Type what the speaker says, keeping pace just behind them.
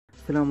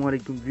আসসালামু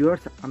আলাইকুম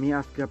ভিউয়ার্স, আমি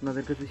আজকে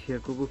আপনাদের কাছে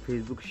শেয়ার করব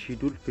ফেসবুক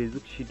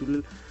শিডিউল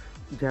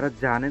যারা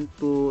জানেন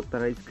তো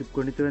তারা স্কিপ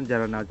করে নিতে পারেন,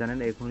 যারা না জানেন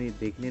এখনই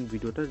দেখে নিন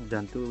ভিডিওটা,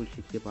 জানতেও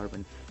শিখতে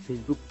পারবেন।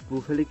 ফেসবুক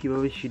প্রোফাইলে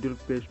কীভাবে শিডিউল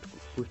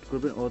পোস্ট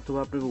করবেন অথবা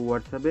আপনার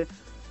হোয়াটসঅ্যাপে,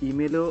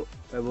 ইমেলেও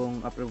এবং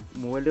আপনার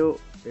মোবাইলেও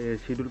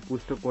শিডিউল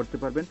পোস্ট করতে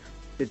পারবেন।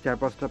 এই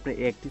 4-5টা আপনি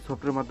একটি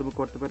সফটওয়্যারের মাধ্যমে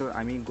করতে পারবেন।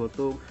 আমি গত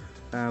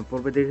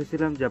পর্বে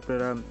দেখেছিলাম যে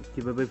আপনারা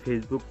কীভাবে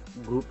ফেসবুক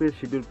গ্রুপে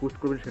শিডিউল পোস্ট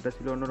করবেন, সেটা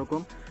ছিল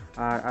অন্যরকম।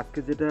 আর আজকে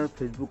যেটা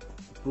ফেসবুক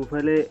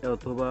প্রোফাইলে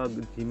অথবা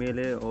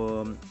জিমেলে ও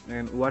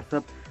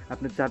হোয়াটসঅ্যাপ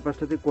আপনি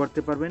 4-5টাতে করতে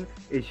পারবেন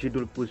এই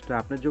শিডিউল পোস্টটা।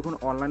 আপনি যখন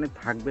অনলাইনে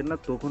থাকবেন না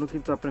তখনও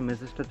কিন্তু আপনার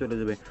মেসেজটা চলে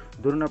যাবে।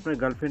 ধরুন আপনার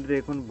গার্লফ্রেন্ডের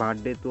এখন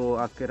বার্থডে, তো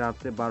আজকে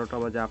রাত্রে 12টা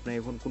বাজে, আপনি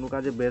এখন কোনো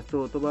কাজে ব্যস্ত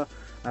অথবা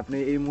আপনি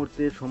এই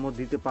মুহূর্তে সময়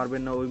দিতে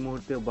পারবেন না ওই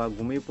মুহূর্তে, বা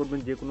ঘুমিয়ে পড়বেন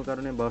যে কোনো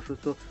কারণে, বা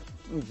অসুস্থ,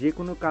 যে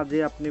কোনো কাজে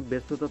আপনি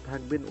ব্যস্ততা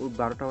থাকবেন ওই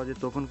 12টা বাজে,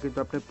 তখন কিন্তু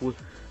আপনি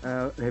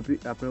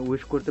আপনি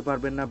উইশ করতে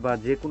পারবেন না। বা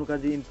যে কোনো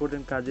কাজে,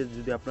 ইম্পর্টেন্ট কাজে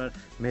যদি আপনার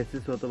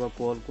মেসেজ অথবা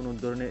কল, কোনো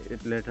ধরনের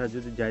লেটার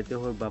যদি যাইতে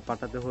হয় বা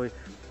পাঠাতে হয়,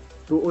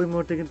 তো ওই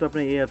মুহূর্তে কিন্তু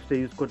আপনি এই অ্যাপসটা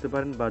ইউজ করতে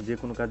পারেন বা যে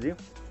কোনো কাজে।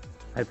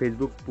 আর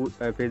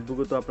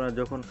ফেসবুকে তো আপনারা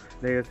যখন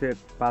দেখা গেছে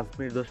 5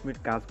 মিনিট 10 মিনিট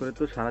কাজ করে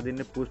তো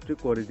সারাদিনে পোস্ট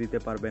করে দিতে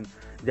পারবেন।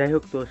 যাই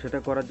হোক, তো সেটা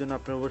করার জন্য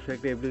আপনার অবশ্যই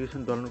একটা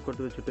অ্যাপ্লিকেশন ডাউনলোড করতে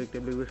হবে, ছোটো একটা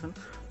অ্যাপ্লিকেশন।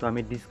 তো আমি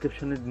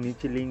ডিসক্রিপশনের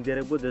নিচে লিঙ্ক দিয়ে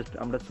রাখবো, জাস্ট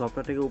আমরা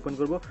সফটওয়্যারটাকে ওপেন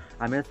করব।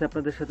 আমি আছি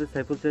আপনাদের সাথে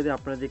সাইফুল চাইদে,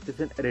 আপনারা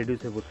দেখতেছেন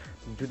রেডিউসেবল।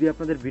 যদি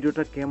আপনাদের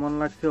ভিডিওটা কেমন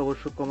লাগছে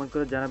অবশ্যই কমেন্ট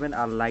করে জানাবেন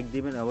আর লাইক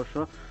দিবেন অবশ্য,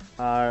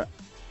 আর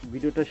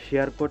ভিডিওটা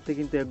শেয়ার করতে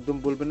কিন্তু একদম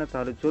বলবেন না।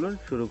 তাহলে চলুন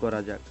শুরু করা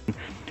যাক।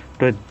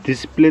 তো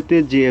ডিসপ্লেতে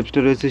যে অ্যাপসটা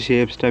রয়েছে সেই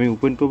অ্যাপসটা আমি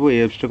ওপেন করবো, এই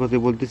অ্যাপসটার কথা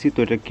বলতেছি। তো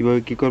এটা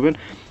কীভাবে কী করবেন,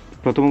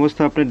 প্রথম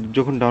অবস্থা আপনি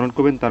যখন ডাউনলোড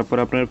করবেন তারপর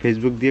আপনার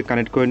ফেসবুক দিয়ে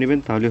কানেক্ট করে নেবেন,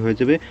 তাহলে হয়ে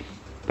যাবে।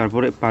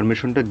 তারপরে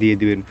পারমিশনটা দিয়ে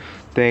দিবেন।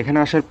 তো এখানে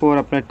আসার পর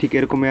আপনার ঠিক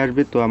এরকমই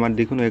আসবে। তো আমার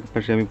দেখুন এক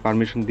পাশে আমি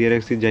পারমিশন দিয়ে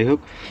রাখছি। যাই হোক,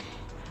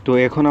 তো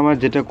এখন আমার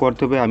যেটা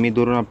করতে হবে, আমি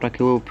ধরুন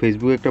আপনাকেও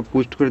ফেসবুকে একটা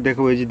পোস্ট করে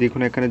দেখাবো। এই যে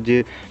দেখুন এখানে যে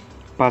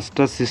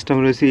 5টা সিস্টেম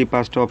রয়েছে, এই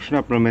 5টা অপশনে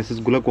আপনার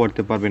মেসেজগুলো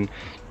করতে পারবেন।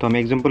 তো আমি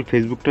এক্সাম্পল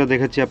ফেসবুকটা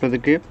দেখাচ্ছি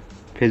আপনাদেরকে।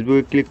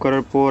 ফেসবুকে ক্লিক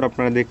করার পর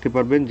আপনারা দেখতে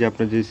পারবেন যে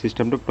আপনার যে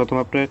সিস্টেমটা, প্রথম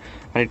আপনার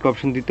আরেকটা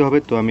অপশন দিতে হবে।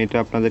 তো আমি এটা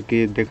আপনাদেরকে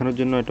দেখানোর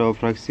জন্য এটা অফ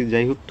রাখছি।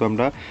 যাই হোক, তো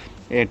আমরা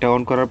এটা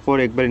অন করার পর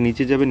একবারে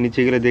নিচে যাবেন,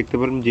 নিচে গেলে দেখতে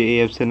পারবেন যে এই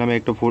অ্যাপসের নামে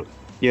একটা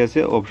আছে,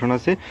 অপশন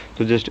আছে।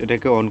 তো জাস্ট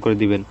এটাকে অন করে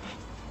দিবেন।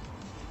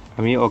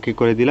 আমি ওকে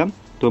করে দিলাম।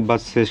 তো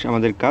বাস শেষ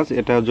আমাদের কাজ।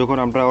 এটা যখন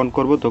আমরা অন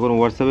করব তখন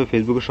হোয়াটসঅ্যাপে,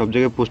 ফেসবুকে সব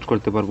জায়গায় পোস্ট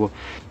করতে পারবো।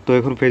 তো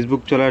এখন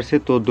ফেসবুক চলে আসছে।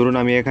 তো ধরুন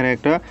আমি এখানে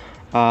একটা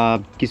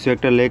কিছু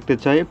একটা লিখতে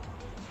চাই,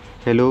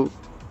 হ্যালো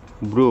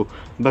ব্রো,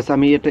 বাস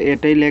আমি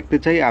এটাই লিখতে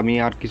চাই, আমি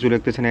আর কিছু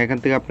লিখতে চাই না। এখান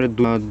থেকে আপনার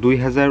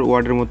 2000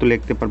 ওয়ার্ডের মতো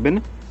লিখতে পারবেন।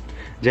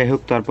 যাই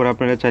হোক, তারপর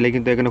আপনারা চাইলে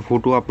কিন্তু এখানে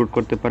ফটো আপলোড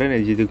করতে পারেন।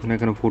 এই যে দেখুন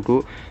এখানে ফটো,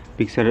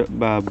 পিকচার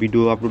বা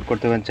ভিডিও আপলোড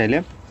করতে পারেন চাইলে।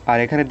 আর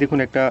এখানে দেখুন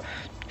একটা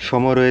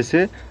সময় রয়েছে,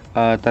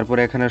 তারপরে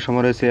এখানে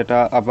সময় রয়েছে এটা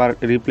আবার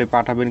রিপ্লাই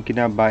পাঠাবেন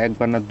কিনা, বা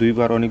একবার না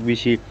দুইবার, অনেক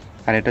বেশি।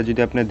 আর এটা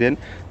যদি আপনি দেন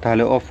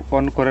তাহলে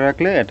অন করে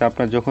রাখলে এটা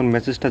আপনার যখন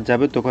মেসেজটা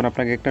যাবে তখন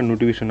আপনাকে একটা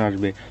নোটিফিকেশন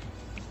আসবে।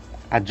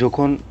 আর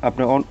যখন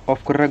আপনি অফ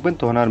করে রাখবেন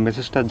তখন আর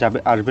মেসেজটা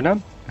আসবে না,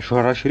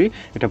 সরাসরি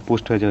এটা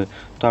পোস্ট হয়ে যাবে।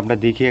 তো আমরা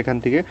দেখি এখান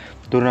থেকে,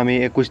 ধরুন আমি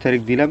 21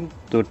 তারিখ দিলাম।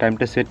 তো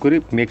টাইমটা সেট করি,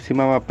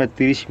 ম্যাক্সিমাম আপনার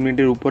 30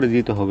 মিনিটের উপরে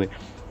দিতে হবে।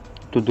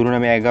 তো ধরুন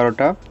আমি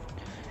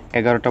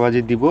 11টা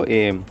বাজে দিব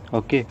AM।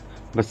 ওকে,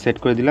 বাস সেট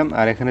করে দিলাম।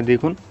 আর এখানে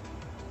দেখুন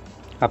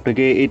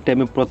আপনাকে এই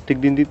টাইমে প্রত্যেক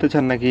দিন দিতে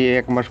চান নাকি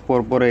 1 মাস পর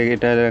পরে,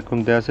 এটা এখন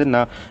দেওয়া আছে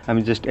না, আমি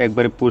জাস্ট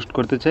একবারে পোস্ট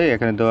করতে চাই,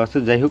 এখানে দেওয়া আছে।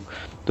 যাই হোক,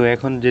 তো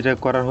এখন যেটা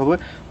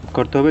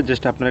করতে হবে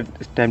জাস্ট আপনার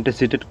টাইমটা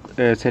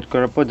সেট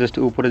করার পর জাস্ট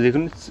উপরে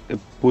দেখুন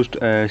পোস্ট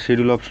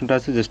শিডিউল অপশনটা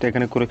আছে, জাস্ট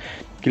এখানে করে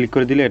ক্লিক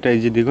করে দিলে এটা এই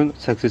যে দেখুন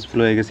সাকসেসফুল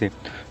হয়ে গেছে।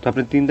 তো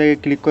আপনি 3 দাগে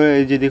ক্লিক করে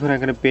এই যে দেখুন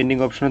এখানে পেন্ডিং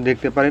অপশনও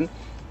দেখতে পারেন,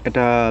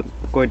 এটা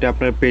কয়টা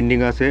আপনার পেন্ডিং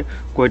আছে,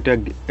 কয়টা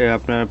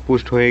আপনার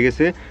পোস্ট হয়ে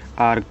গেছে,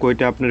 আর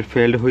কয়টা আপনার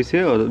ফেলড হয়েছে।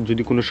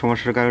 যদি কোনো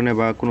সমস্যার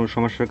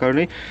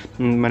কারণে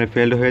মানে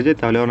ফেলড হয়ে যায়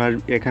তাহলে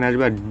এখানে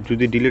আসবে, আর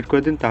যদি ডিলিট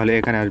করে দেন তাহলে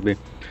এখানে আসবে।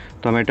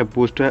 তো আমার একটা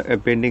পোস্ট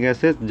পেন্ডিং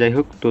আছে। যাই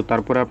হোক, তো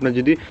তারপরে আপনার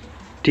যদি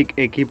ঠিক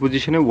একই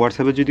পজিশনে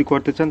হোয়াটসঅ্যাপে যদি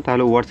করতে চান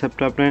তাহলে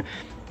হোয়াটসঅ্যাপটা আপনার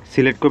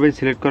সিলেক্ট করবেন।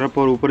 সিলেক্ট করার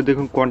পর উপরে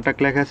দেখুন কন্ট্যাক্ট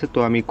লেখা আছে, তো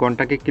আমি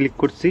কন্ট্যাক্টে ক্লিক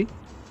করছি।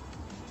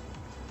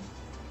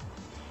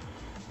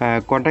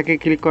 কন্ট্যাক্টে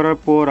ক্লিক করার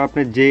পর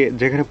আপনি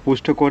যেখানে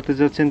পোস্টটা করতে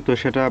যাচ্ছেন তো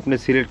সেটা আপনি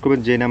সিলেক্ট করবেন,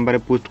 যে নাম্বারে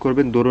পোস্ট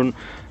করবেন। ধরুন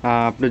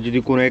আপনি যদি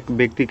কোনো এক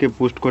ব্যক্তিকে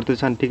পোস্ট করতে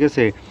চান, ঠিক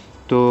আছে,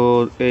 তো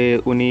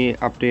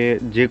আপনি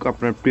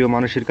আপনার প্রিয়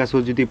মানুষের কাছেও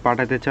যদি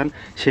পাঠাতে চান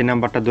সেই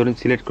নাম্বারটা ধরুন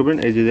সিলেক্ট করবেন।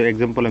 এই যে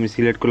এক্সাম্পল আমি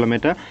সিলেক্ট করলাম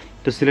এটা।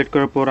 তো সিলেক্ট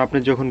করার পর আপনি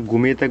যখন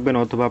ঘুমিয়ে থাকবেন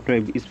অথবা আপনার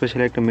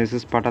স্পেশালি একটা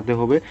মেসেজ পাঠাতে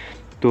হবে,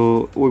 তো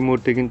ওই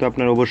মুহূর্তে কিন্তু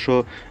আপনার অবশ্য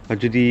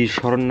যদি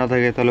স্মরণ না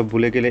থাকে তাহলে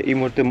ভুলে গেলে, এই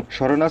মুহূর্তে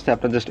স্মরণ আছে,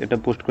 আপনার জাস্ট এটা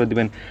পোস্ট করে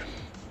দেবেন।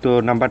 তো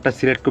নাম্বারটা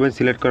সিলেক্ট করবেন,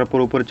 সিলেক্ট করার পর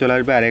উপরে চলে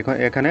আসবে। আর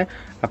এখানে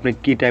আপনি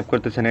কি টাইপ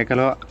করতেছেন,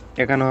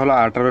 এখানে হলো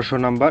 1800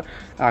 নাম্বার,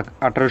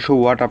 1800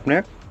 ওয়াট আপনি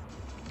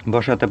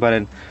বসাতে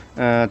পারেন।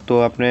 তো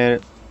আপনি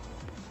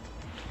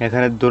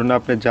এখানে ধরুন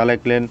আপনি যা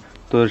লিখলেন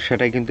তো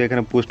সেটাই কিন্তু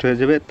এখানে পোস্ট হয়ে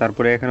যাবে।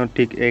 তারপরে এখানে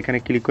ঠিক এখানে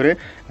ক্লিক করে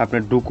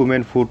আপনার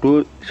ডকুমেন্ট ফটো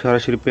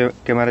সরাসরি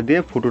ক্যামেরা দিয়ে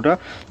ফটোটা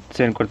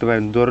সেন্ড করতে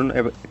পারেন। ধরুন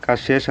কাজ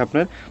শেষ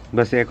আপনার,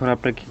 বাস এখন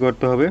আপনার কী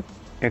করতে হবে,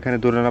 এখানে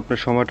ধরুন আপনার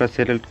সময়টা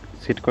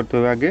সেট করতে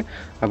হবে আগে।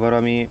 আবার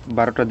আমি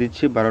 12টা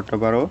দিচ্ছি, 12টা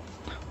 12,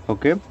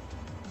 ওকে।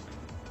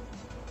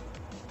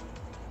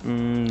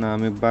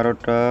 আমি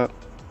 12টা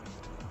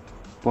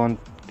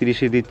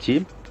 35 দিচ্ছি,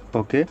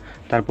 ওকে।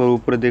 তারপর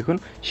উপরে দেখুন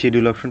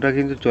শিডিউল অপশনটা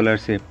কিন্তু চলে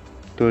আসছে।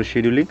 তো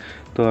শিডিউলিং,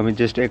 তো আমি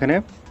জাস্ট এখানে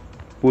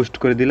পোস্ট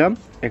করে দিলাম,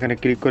 এখানে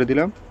ক্লিক করে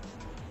দিলাম।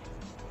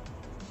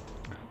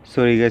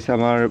 সরি গাইস,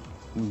 আমার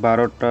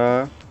 12টা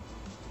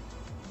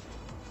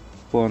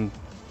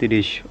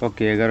 35,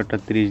 ওকে, 11টা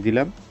 30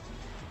 দিলাম।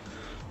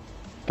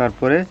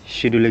 তারপরে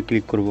শিডিউলে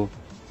ক্লিক করব।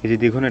 এই যে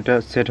দেখুন এটা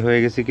সেট হয়ে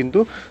গেছে কিন্তু।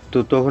 তো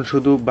তখন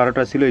শুধু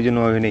 12টা ছিল, এই জন্য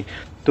হয়নি।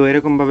 তো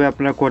এরকমভাবে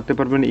আপনারা করতে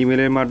পারবেন,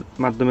 ইমেলের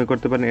মাধ্যমে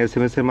করতে পারেন,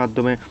 এসএমএসের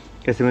মাধ্যমে।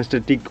 এসএমএসটা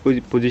ঠিক ওই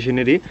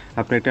পজিশনেরই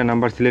আপনি একটা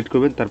নাম্বার সিলেক্ট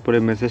করবেন, তারপরে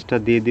মেসেজটা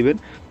দিয়ে দিবেন,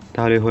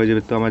 তাহলে হয়ে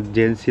যাবে। তো আমার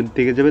জেন সিম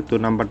থেকে যাবে, তো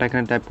নাম্বারটা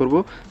এখানে টাইপ করব,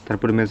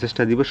 তারপরে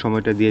মেসেজটা দিব,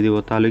 সময়টা দিয়ে দিব,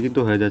 তাহলে কিন্তু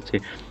হয়ে যাচ্ছে।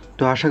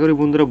 তো আশা করি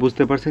বন্ধুরা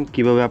বুঝতে পারছেন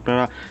কীভাবে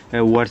আপনারা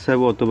হোয়াটসঅ্যাপ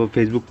অথবা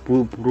ফেসবুক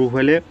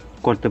প্রোফাইলে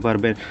করতে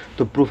পারবেন।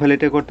 তো প্রোফাইল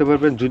এটা করতে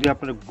পারবেন যদি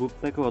আপনার গ্রুপ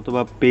থাকে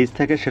অথবা পেজ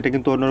থাকে, সেটা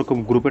কিন্তু অন্যরকম।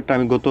 গ্রুপেরটা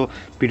আমি গত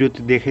ভিডিওতে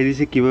দেখিয়ে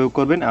দিয়েছি কীভাবে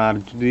করবেন। আর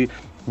যদি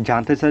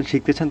জানতে চান,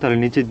 শিখতে চান, তাহলে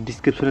নিচে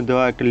ডিসক্রিপশনে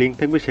দেওয়া একটা লিঙ্ক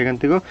থাকবে, সেখান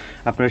থেকেও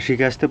আপনারা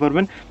শিখে আসতে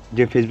পারবেন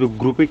যে ফেসবুক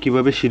গ্রুপে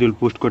কীভাবে শিডিউল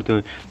পোস্ট করতে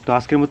হয়। তো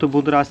আজকের মতো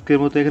বন্ধুরা,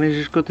 এখানে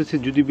শেষ করতেছি।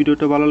 যদি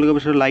ভিডিওটা ভালো লাগে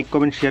অবশ্যই লাইক,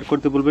 কমেন্ট, শেয়ার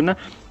করতে বলবেন না।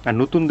 আর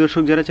নতুন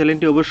দর্শক যারা,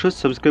 চ্যানেলটি অবশ্যই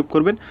সাবস্ক্রাইব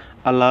করবেন।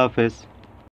 আল্লাহ হাফেজ।